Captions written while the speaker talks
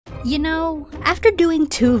You know, after doing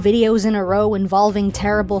 2 videos in a row involving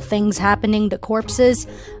terrible things happening to corpses,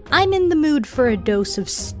 I'm in the mood for a dose of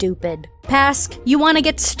stupid. Pask, you wanna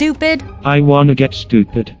get stupid? I wanna get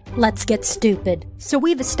stupid. Let's get stupid. So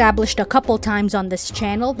we've established a couple times on this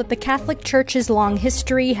channel that the Catholic Church's long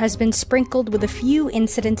history has been sprinkled with a few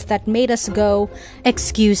incidents that made us go,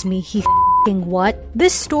 excuse me, he f***ing what?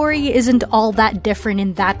 This story isn't all that different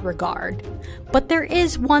in that regard. But there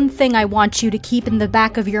is one thing I want you to keep in the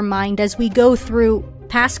back of your mind as we go through—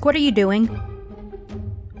 Pask, what are you doing?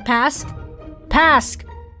 Pask? Pask!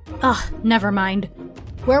 Ugh, never mind.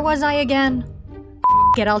 Where was I again?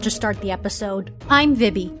 F*** it, I'll just start the episode. I'm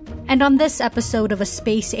Vibby, and on this episode of A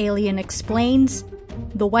Space Alien Explains,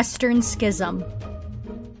 the Western Schism.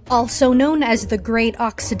 Also known as the Great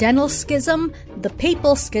Occidental Schism, the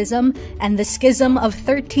Papal Schism, and the Schism of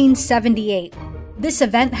 1378. This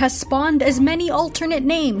event has spawned as many alternate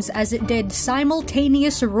names as it did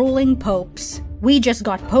simultaneous ruling popes. We just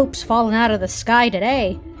got popes falling out of the sky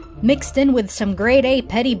today, mixed in with some grade A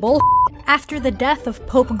petty bull. After the death of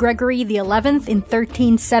Pope Gregory XI in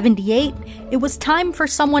 1378, it was time for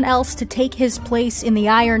someone else to take his place in the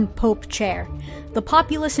Iron Pope chair. The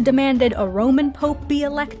populace demanded a Roman pope be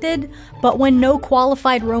elected, but when no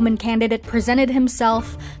qualified Roman candidate presented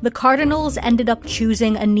himself, the cardinals ended up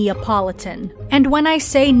choosing a Neapolitan. And when I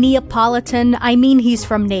say Neapolitan, I mean he's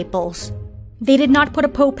from Naples. They did not put a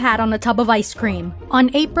pope hat on a tub of ice cream.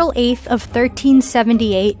 On April 8th of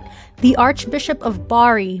 1378, the Archbishop of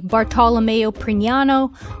Bari, Bartolomeo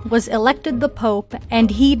Prignano, was elected the pope,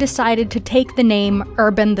 and he decided to take the name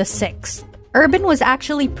Urban VI. Urban was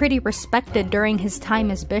actually pretty respected during his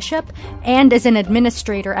time as bishop and as an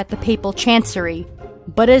administrator at the papal chancery.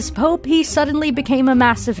 But as pope, he suddenly became a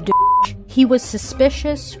massive douche. He was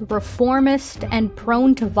suspicious, reformist, and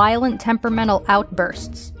prone to violent temperamental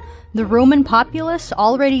outbursts. The Roman populace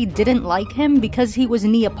already didn't like him because he was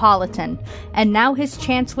Neapolitan, and now his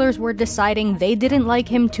chancellors were deciding they didn't like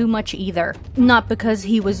him too much either. Not because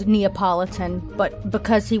he was Neapolitan, but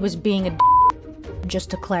because he was being a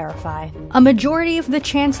just to clarify. A majority of the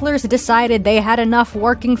chancellors decided they had enough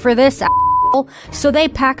working for this so they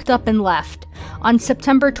packed up and left. On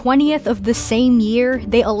September 20th of the same year,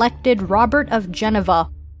 they elected Robert of Geneva,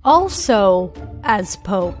 also as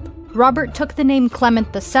pope. Robert took the name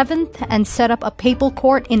Clement VII and set up a papal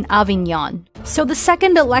court in Avignon. So the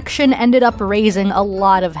second election ended up raising a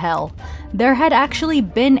lot of hell. There had actually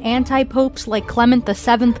been anti-popes like Clement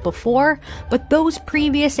VII before, but those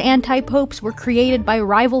previous anti-popes were created by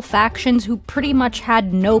rival factions who pretty much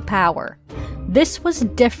had no power. This was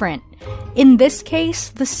different. In this case,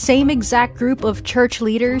 the same exact group of church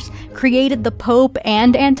leaders created the Pope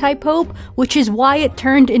and anti-pope, which is why it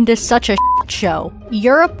turned into such a shit show.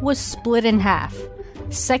 Europe was split in half.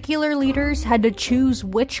 Secular leaders had to choose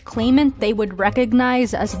which claimant they would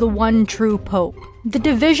recognize as the one true pope. The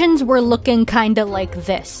divisions were looking kinda like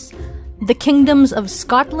this. The kingdoms of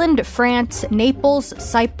Scotland, France, Naples,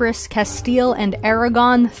 Cyprus, Castile, and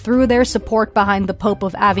Aragon threw their support behind the Pope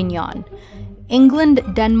of Avignon. England,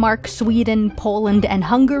 Denmark, Sweden, Poland, and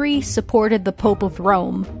Hungary supported the Pope of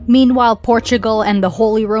Rome. Meanwhile, Portugal and the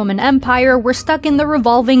Holy Roman Empire were stuck in the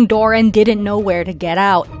revolving door and didn't know where to get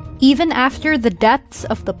out. Even after the deaths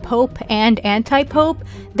of the Pope and anti-pope,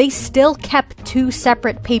 they still kept 2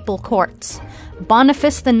 separate papal courts.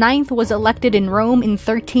 Boniface IX was elected in Rome in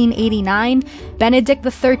 1389, Benedict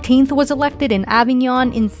XIII was elected in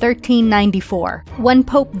Avignon in 1394. When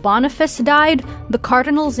Pope Boniface died, the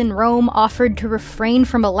cardinals in Rome offered to refrain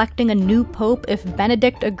from electing a new pope if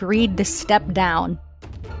Benedict agreed to step down.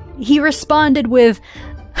 He responded with,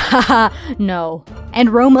 haha, no, and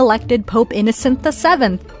Rome elected Pope Innocent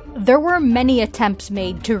VII. There were many attempts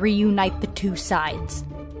made to reunite the 2 sides,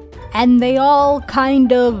 and they all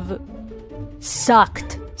kind of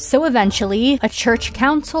sucked. So eventually, a church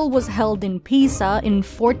council was held in Pisa in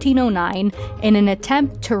 1409 in an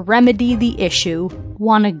attempt to remedy the issue.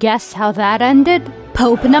 Wanna guess how that ended?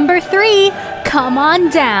 Pope number 3, come on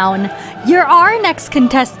down. You're our next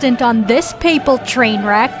contestant on this papal train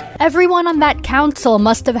wreck. Everyone on that council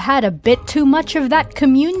must have had a bit too much of that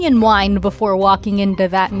communion wine before walking into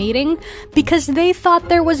that meeting, because they thought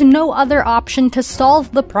there was no other option to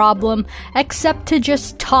solve the problem except to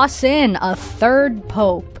just toss in a 3rd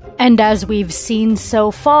pope. And as we've seen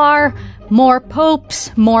so far, more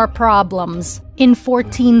popes, more problems. In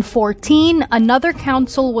 1414, another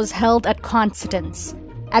council was held at Constance.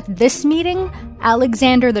 At this meeting,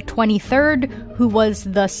 Alexander XXIII, who was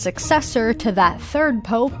the successor to that 3rd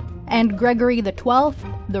pope, and Gregory XII,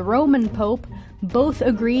 the Roman pope, both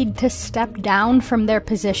agreed to step down from their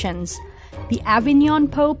positions. The Avignon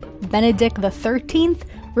Pope, Benedict XIII,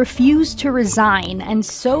 refused to resign, and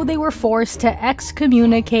so they were forced to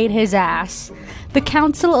excommunicate his ass. The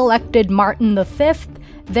council elected Martin V,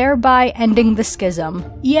 thereby ending the schism.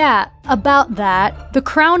 Yeah, about that. The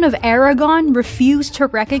Crown of Aragon refused to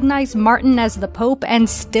recognize Martin as the Pope and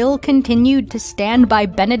still continued to stand by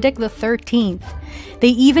Benedict XIII. They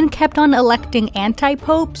even kept on electing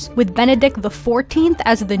anti-popes, with Benedict XIV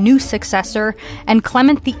as the new successor and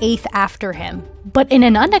Clement VIII after him. But in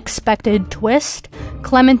an unexpected twist,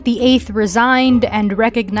 Clement VIII resigned and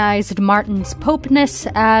recognized Martin's popeness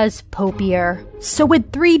as popier. So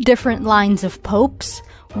with 3 different lines of popes,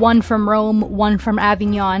 one from Rome, one from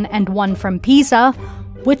Avignon, and one from Pisa,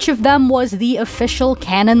 which of them was the official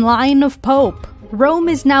canon line of pope? Rome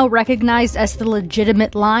is now recognized as the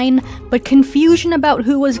legitimate line, but confusion about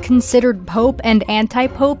who was considered pope and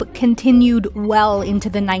anti-pope continued well into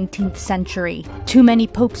the 19th century. Too many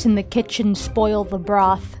popes in the kitchen spoil the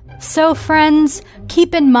broth. So friends,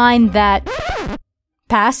 keep in mind that...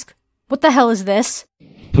 Pask? What the hell is this?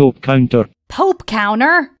 Pope counter. Pope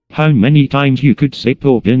counter? How many times you could say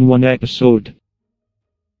Pope in one episode?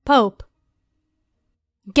 Pope.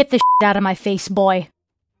 Get the shit out of my face, boy.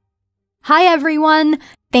 Hi everyone!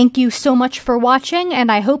 Thank you so much for watching,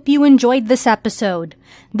 and I hope you enjoyed this episode.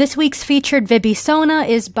 This week's featured Vibisona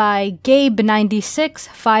is by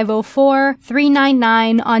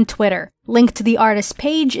Gabe96504-399 on Twitter. Link to the artist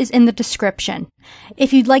page is in the description.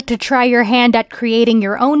 If you'd like to try your hand at creating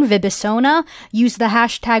your own Vibisona, use the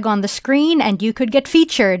hashtag on the screen and you could get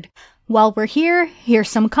featured. While we're here, here's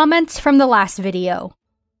some comments from the last video.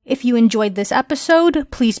 If you enjoyed this episode,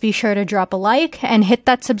 please be sure to drop a like and hit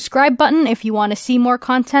that subscribe button if you want to see more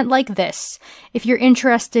content like this. If you're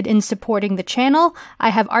interested in supporting the channel, I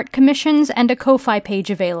have art commissions and a Ko-Fi page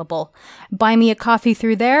available. Buy me a coffee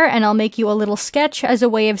through there and I'll make you a little sketch as a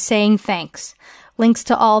way of saying thanks. Links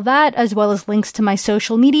to all that, as well as links to my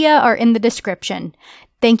social media, are in the description.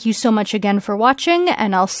 Thank you so much again for watching,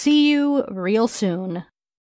 and I'll see you real soon.